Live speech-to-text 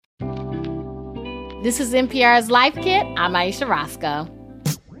This is NPR's Life Kit. I'm Aisha Roscoe.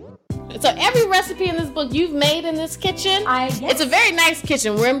 So every recipe in this book you've made in this kitchen, Yes. It's a very nice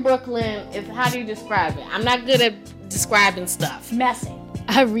kitchen. We're in Brooklyn. How do you describe it? I'm not good at describing stuff. Messy.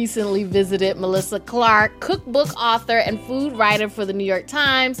 I recently visited Melissa Clark, cookbook author and food writer for the New York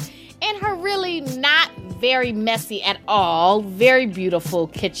Times, in her really not very messy at all, very beautiful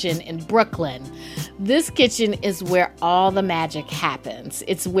kitchen in Brooklyn. This kitchen is where all the magic happens.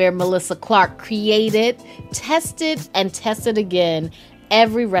 It's where Melissa Clark created, tested, and tested again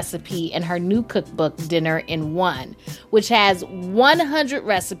every recipe in her new cookbook, Dinner in One, which has 100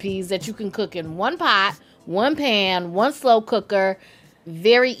 recipes that you can cook in one pot, one pan, one slow cooker.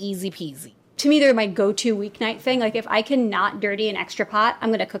 Very easy peasy. To me, they're my go-to weeknight thing. Like, if I can not dirty an extra pot, I'm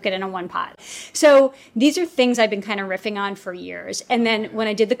going to cook it in a one pot. So these are things I've been kind of riffing on for years. And then when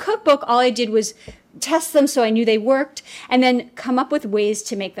I did the cookbook, all I did was test them so I knew they worked, and then come up with ways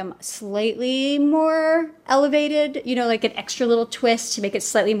to make them slightly more elevated, like an extra little twist to make it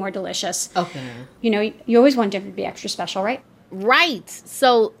slightly more delicious. Okay. You always want dinner to be extra special, right? Right.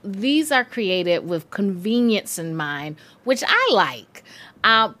 So these are created with convenience in mind, which I like.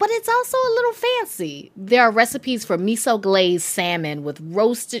 But it's also a little fancy. There are recipes for miso glazed salmon with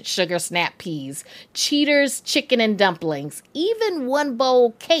roasted sugar snap peas, Cheaters chicken and dumplings, even one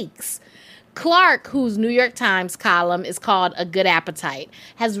bowl cakes. Clark, whose New York Times column is called A Good Appetite,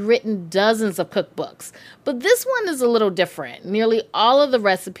 has written dozens of cookbooks. But this one is a little different. Nearly all of the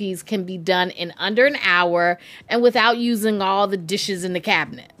recipes can be done in under an hour and without using all the dishes in the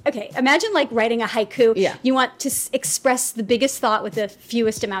cabinet. Okay, imagine like writing a haiku. Yeah. You want to express the biggest thought with the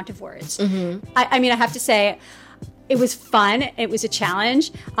fewest amount of words. Mm-hmm. I mean, I have to say, it was fun. It was a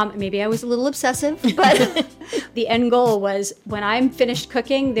challenge. Maybe I was a little obsessive, but the end goal was when I'm finished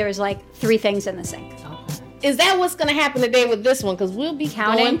cooking, there's like 3 things in the sink. Okay. Is that what's going to happen today with this one? Because we'll be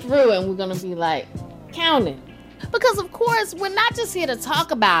Counting. going through and we're going to be like, counting. Because, of course, we're not just here to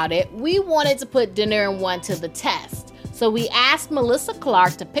talk about it. We wanted to put Dinner in One to the test. So we asked Melissa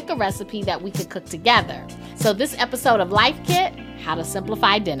Clark to pick a recipe that we could cook together. So this episode of Life Kit, How to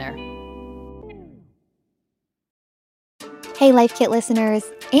Simplify Dinner. Hey Life Kit listeners,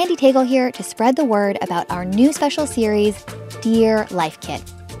 Andy Tagle here to spread the word about our new special series, Dear Life Kit.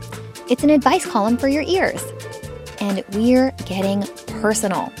 It's an advice column for your ears. And we're getting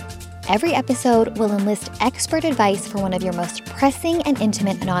personal. Every episode will enlist expert advice for one of your most pressing and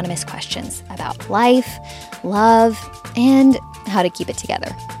intimate anonymous questions about life, love, and how to keep it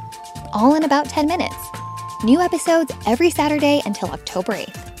together. All in about 10 minutes. New episodes every Saturday until October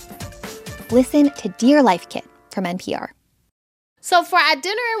 8th. Listen to Dear Life Kit from NPR. So for our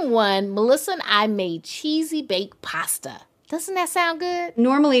Dinner in One, Melissa and I made cheesy baked pasta. Doesn't that sound good?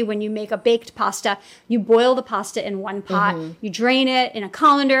 Normally, when you make a baked pasta, you boil the pasta in one pot. Mm-hmm. You drain it in a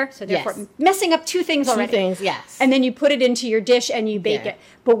colander, so therefore messing up 2 things already. 2 things, yes. And then you put it into your dish and you bake it.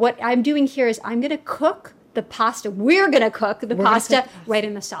 But what I'm doing here is I'm going to cook the pasta. We're going to cook the pasta right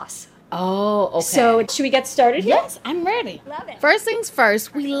in the sauce. Oh, okay. So should we get started here? Yes, I'm ready. Love it. First things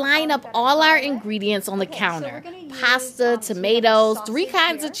first, we line up all our ingredients on the counter. Pasta, tomatoes, 3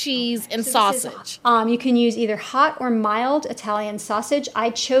 kinds of cheese, and sausage. You can use either hot or mild Italian sausage.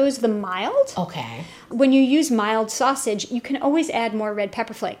 I chose the mild. Okay. When you use mild sausage, you can always add more red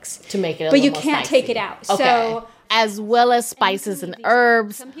pepper flakes. To make it a But little you more can't spicy. take it out. Okay. So as well as spices and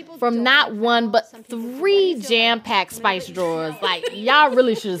herbs from not 1 but 3 jam-packed spice drawers. Like, y'all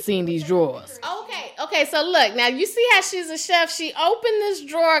really should have seen these drawers. Okay, so look, now you see how she's a chef. She opened this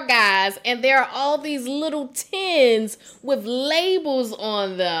drawer, guys, and there are all these little tins with labels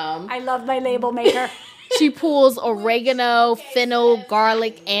on them. I love my label maker. She pulls oregano, fennel,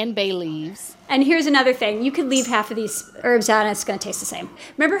 garlic, and bay leaves. And here's another thing. You could leave half of these herbs out and it's going to taste the same.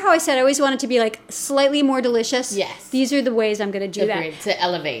 Remember how I said I always want it to be like slightly more delicious? Yes. These are the ways I'm going to do that. To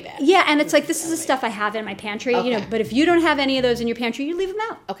elevate it. Yeah, and it's like this is the stuff I have in my pantry, but if you don't have any of those in your pantry, you leave them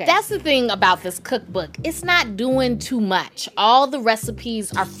out. Okay. That's the thing about this cookbook. It's not doing too much. All the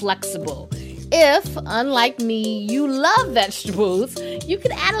recipes are flexible. If, unlike me, you love vegetables, you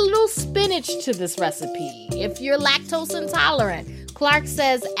could add a little spinach to this recipe. If you're lactose intolerant, Clark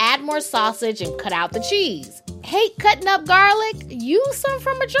says add more sausage and cut out the cheese. Hate cutting up garlic? Use some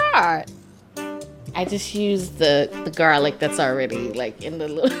from a jar. I just used the garlic that's already like in the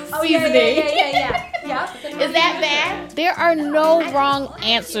little seasoning. Yeah. Is that bad? There are no wrong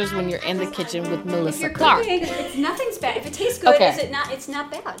answers when you're in the kitchen with Melissa Clark. It's nothing's bad. If it tastes good, it's not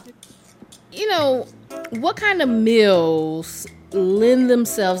bad. You know, what kind of meals lend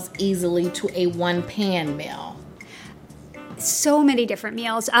themselves easily to a one-pan meal? So many different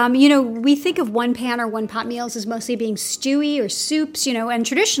meals. We think of one pan or one pot meals as mostly being stewy or soups, and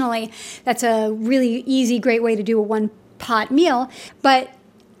traditionally that's a really easy, great way to do a one pot meal. But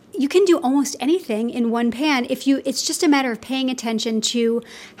you can do almost anything in one pan it's just a matter of paying attention to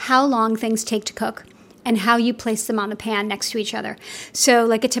how long things take to cook and how you place them on the pan next to each other. So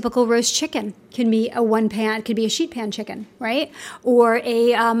like a typical roast chicken can be a one pan, could be a sheet pan chicken, right? Or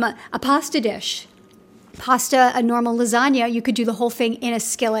a pasta dish. Pasta, a normal lasagna, you could do the whole thing in a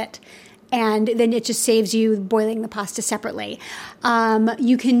skillet, and then it just saves you boiling the pasta separately.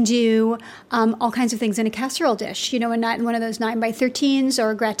 You can do all kinds of things in a casserole dish, and not in one of those 9x13s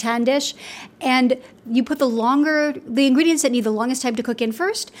or a gratin dish. And you put the ingredients that need the longest time to cook in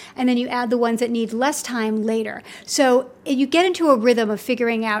first, and then you add the ones that need less time later. So you get into a rhythm of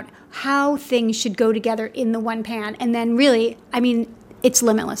figuring out how things should go together in the one pan. And then really, it's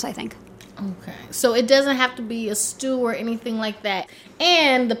limitless, I think. Okay. So it doesn't have to be a stew or anything like that.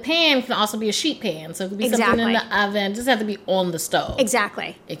 And the pan can also be a sheet pan. So it could be something in the oven. It doesn't have to be on the stove.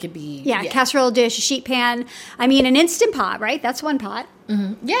 Exactly. It could be... Yeah, casserole dish, a sheet pan. An Instant Pot, right? That's one pot.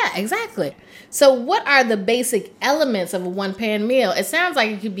 Mm-hmm. Yeah, exactly. So what are the basic elements of a one-pan meal? It sounds like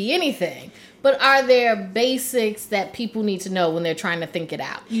it could be anything. But are there basics that people need to know when they're trying to think it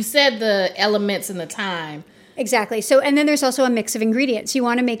out? You said the elements and the time. Exactly. So, and then there's also a mix of ingredients. You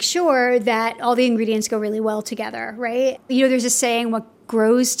want to make sure that all the ingredients go really well together, right? There's a saying, what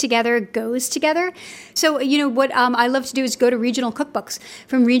grows together goes together. So, what I love to do is go to regional cookbooks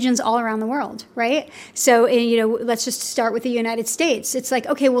from regions all around the world, right? So, let's just start with the United States. It's like,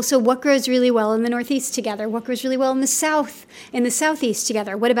 okay, well, so what grows really well in the Northeast together? What grows really well in the South, in the Southeast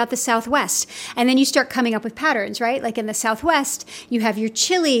together? What about the Southwest? And then you start coming up with patterns, right? Like in the Southwest, you have your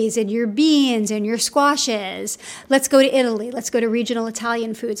chilies and your beans and your squashes. Let's go to Italy. Let's go to regional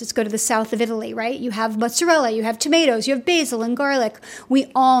Italian foods. Let's go to the south of Italy, right? You have mozzarella, you have tomatoes, you have basil and garlic.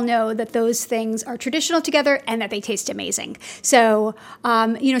 We all know that those things are traditional together and that they taste amazing. So,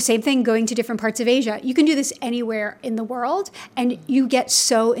 same thing going to different parts of Asia. You can do this anywhere in the world, and you get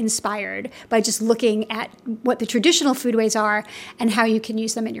so inspired by just looking at what the traditional foodways are and how you can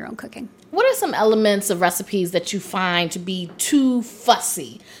use them in your own cooking. What are some elements of recipes that you find to be too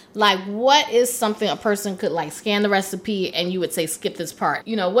fussy? Like, what is something a person could scan the recipe and you would say, skip this part?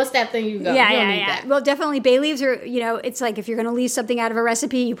 What's that thing you go, you don't need that? Well, definitely bay leaves are, it's like if you're going to leave something out of a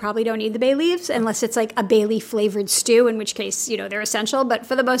recipe, you probably don't need the bay leaves unless it's like a bay leaf flavored stew, in which case, they're essential, but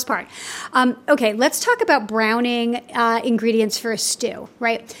for the most part. Okay, let's talk about browning ingredients for a stew,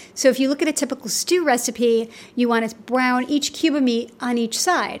 right? So if you look at a typical stew recipe, you want to brown each cube of meat on each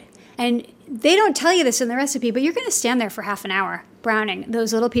side. And they don't tell you this in the recipe, but you're going to stand there for half an hour browning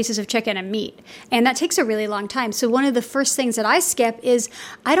those little pieces of chicken and meat. And that takes a really long time. So one of the first things that I skip is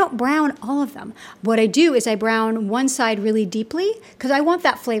I don't brown all of them. What I do is I brown one side really deeply because I want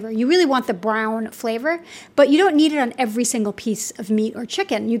that flavor. You really want the brown flavor, but you don't need it on every single piece of meat or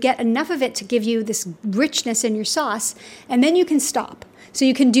chicken. You get enough of it to give you this richness in your sauce, and then you can stop. So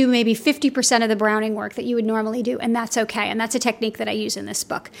you can do maybe 50% of the browning work that you would normally do, and that's okay. And that's a technique that I use in this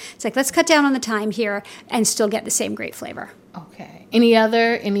book. It's like, let's cut down on the time here and still get the same great flavor. Okay. Any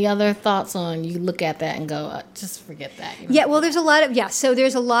other thoughts on, you look at that and go, just forget that? Yeah, well, there's a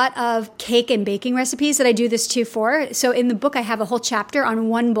lot of cake and baking recipes that I do this too for. So in the book, I have a whole chapter on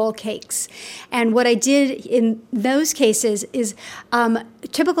one bowl cakes. And what I did in those cases is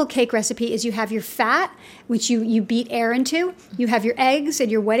typical cake recipe is you have your fat, which you beat air into. You have your eggs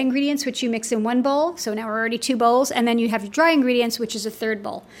and your wet ingredients, which you mix in one bowl. So now we're already 2 bowls. And then you have your dry ingredients, which is a 3rd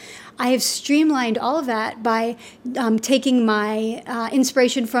bowl. I have streamlined all of that by taking my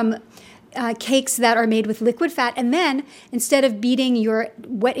inspiration from cakes that are made with liquid fat, and then instead of beating your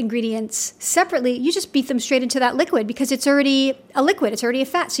wet ingredients separately, you just beat them straight into that liquid because it's already a liquid, it's already a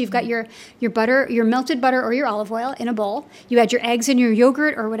fat. So you've got your butter, your melted butter or your olive oil in a bowl. You add your eggs and your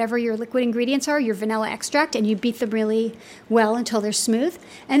yogurt or whatever your liquid ingredients are, your vanilla extract, and you beat them really well until they're smooth.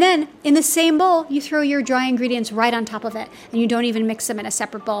 And then in the same bowl, you throw your dry ingredients right on top of it, and you don't even mix them in a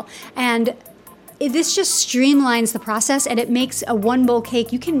separate bowl. And this just streamlines the process, and it makes a 1-bowl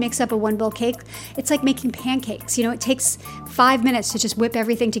cake. You can mix up a 1-bowl cake. It's like making pancakes. It takes 5 minutes to just whip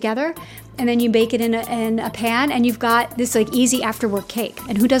everything together, and then you bake it in a pan, and you've got this easy after-work cake.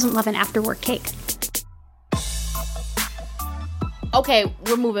 And who doesn't love an after-work cake? Okay,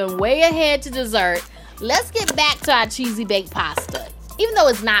 we're moving way ahead to dessert. Let's get back to our cheesy baked pasta. Even though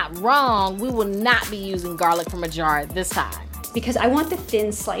it's not wrong, we will not be using garlic from a jar this time. Because I want the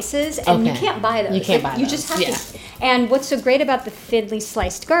thin slices, and you can't buy those. You can't buy those. You just have to. And what's so great about the thinly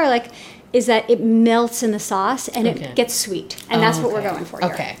sliced garlic is that it melts in the sauce, and it gets sweet. And that's what we're going for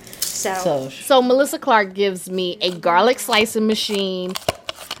here. Okay. So Melissa Clark gives me a garlic slicing machine.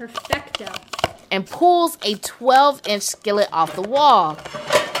 Perfecto. And pulls a 12-inch skillet off the wall.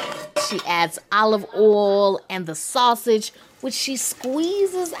 She adds olive oil and the sausage, which she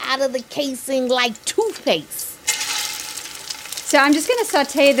squeezes out of the casing like toothpaste. So I'm just going to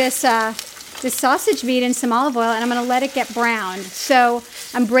saute this sausage meat in some olive oil, and I'm going to let it get browned. So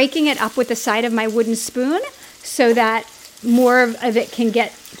I'm breaking it up with the side of my wooden spoon so that more of it can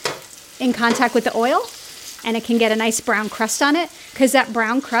get in contact with the oil, and it can get a nice brown crust on it, because that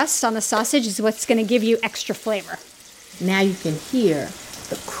brown crust on the sausage is what's going to give you extra flavor. Now you can hear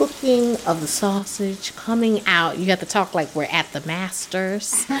the cooking of the sausage coming out. You have to talk like we're at the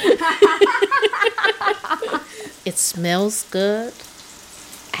Masters. It smells good.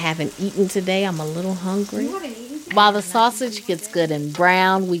 I haven't eaten today. I'm a little hungry. You haven't eaten today? While the sausage gets good and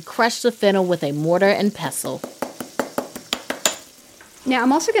brown, we crush the fennel with a mortar and pestle. Now,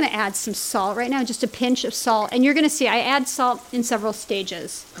 I'm also going to add some salt right now, just a pinch of salt. And you're going to see I add salt in several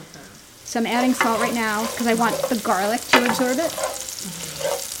stages. Okay. So I'm adding salt right now because I want the garlic to absorb it.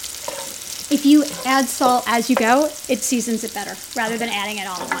 Mm-hmm. If you add salt as you go, it seasons it better rather than adding it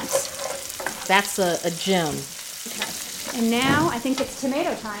all at once. That's a gem. Okay. And now I think it's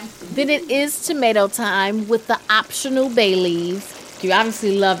tomato time. Then it is tomato time with the optional bay leaves. You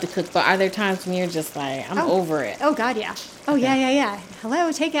obviously love to cook, but are there times when you're just like, I'm over it? Oh, God, yeah. Oh, okay. Yeah.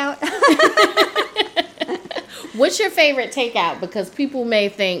 Hello, takeout. What's your favorite takeout? Because people may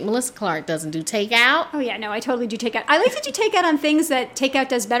think Melissa Clark doesn't do takeout. Oh, yeah, no, I totally do takeout. I like to do takeout on things that takeout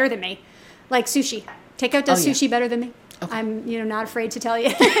does better than me, like sushi. Takeout does sushi better than me. Okay. I'm, not afraid to tell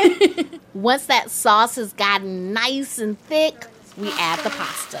you. Once that sauce has gotten nice and thick, we add the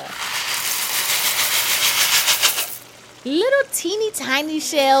pasta. Little teeny tiny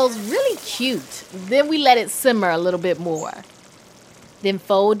shells, really cute. Then we let it simmer a little bit more. Then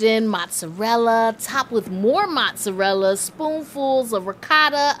fold in mozzarella, top with more mozzarella, spoonfuls of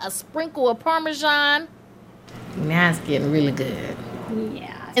ricotta, a sprinkle of Parmesan. Now it's getting really good.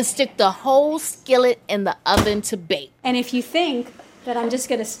 Yeah. And stick the whole skillet in the oven to bake. And if you think that I'm just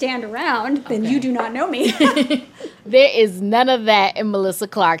going to stand around, then you do not know me. There is none of that in Melissa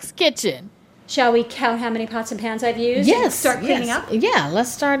Clark's kitchen. Shall we count how many pots and pans I've used? Yes. And start cleaning up? Yeah,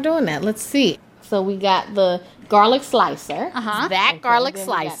 let's start doing that. Let's see. So we got the garlic slicer. Uh-huh. That garlic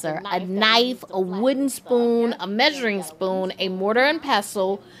slicer, a knife, a wooden spoon, a measuring spoon, a mortar and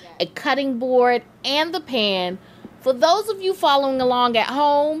pestle, a cutting board, and the pan. For those of you following along at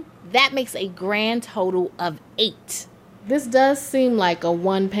home, that makes a grand total of 8. This does seem like a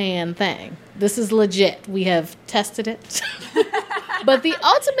one-pan thing. This is legit. We have tested it. But the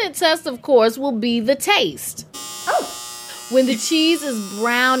ultimate test, of course, will be the taste. Oh! When the cheese is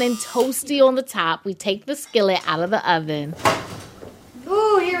brown and toasty on the top, we take the skillet out of the oven.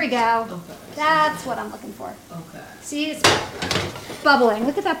 Ooh, here we go. Okay. That's what I'm looking for. Okay. See, it's bubbling.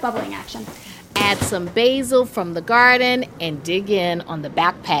 Look at that bubbling action. Add some basil from the garden and dig in on the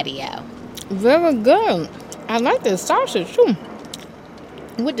back patio. Very good. I like this sausage too.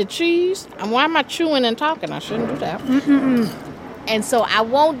 With the cheese. And why am I chewing and talking? I shouldn't do that. And so I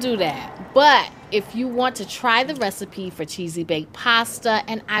won't do that. But if you want to try the recipe for cheesy baked pasta,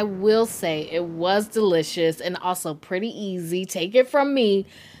 and I will say it was delicious and also pretty easy, take it from me.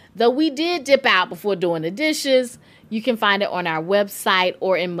 Though we did dip out before doing the dishes, you can find it on our website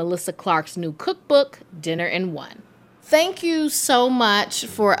or in Melissa Clark's new cookbook, Dinner in One. Thank you so much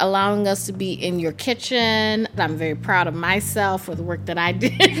for allowing us to be in your kitchen. I'm very proud of myself for the work that I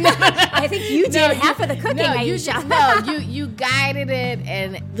did. I think you did half of the cooking, Aisha. You guided it,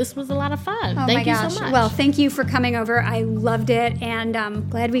 and this was a lot of fun. Oh Thank my you gosh. so much. Well, thank you for coming over. I loved it, and I'm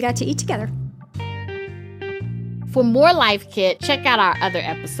glad we got to eat together. For more Life Kit, check out our other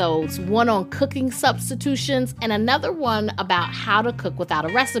episodes, one on cooking substitutions and another one about how to cook without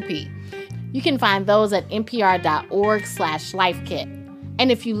a recipe. You can find those at npr.org/lifekit.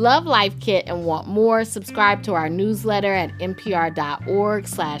 And if you love Life Kit and want more, subscribe to our newsletter at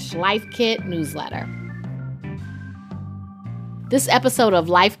npr.org/lifekit newsletter. This episode of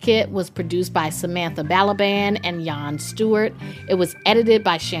Life Kit was produced by Samantha Balaban and Jan Stewart. It was edited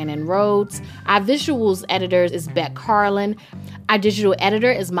by Shannon Rhodes. Our visuals editor is Beck Harlan. Our digital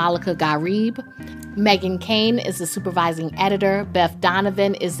editor is Malika Gharib. Megan Kane is the supervising editor. Beth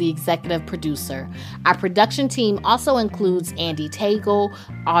Donovan is the executive producer. Our production team also includes Andy Tagle,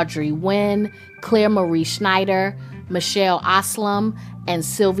 Audrey Nguyen, Claire Marie Schneider, Michelle Aslam, and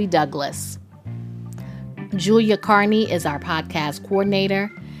Sylvie Douglas. Julia Carney is our podcast coordinator.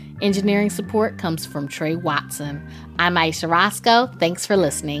 Engineering support comes from Trey Watson. I'm Aisha Roscoe. Thanks for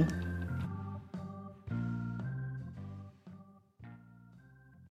listening.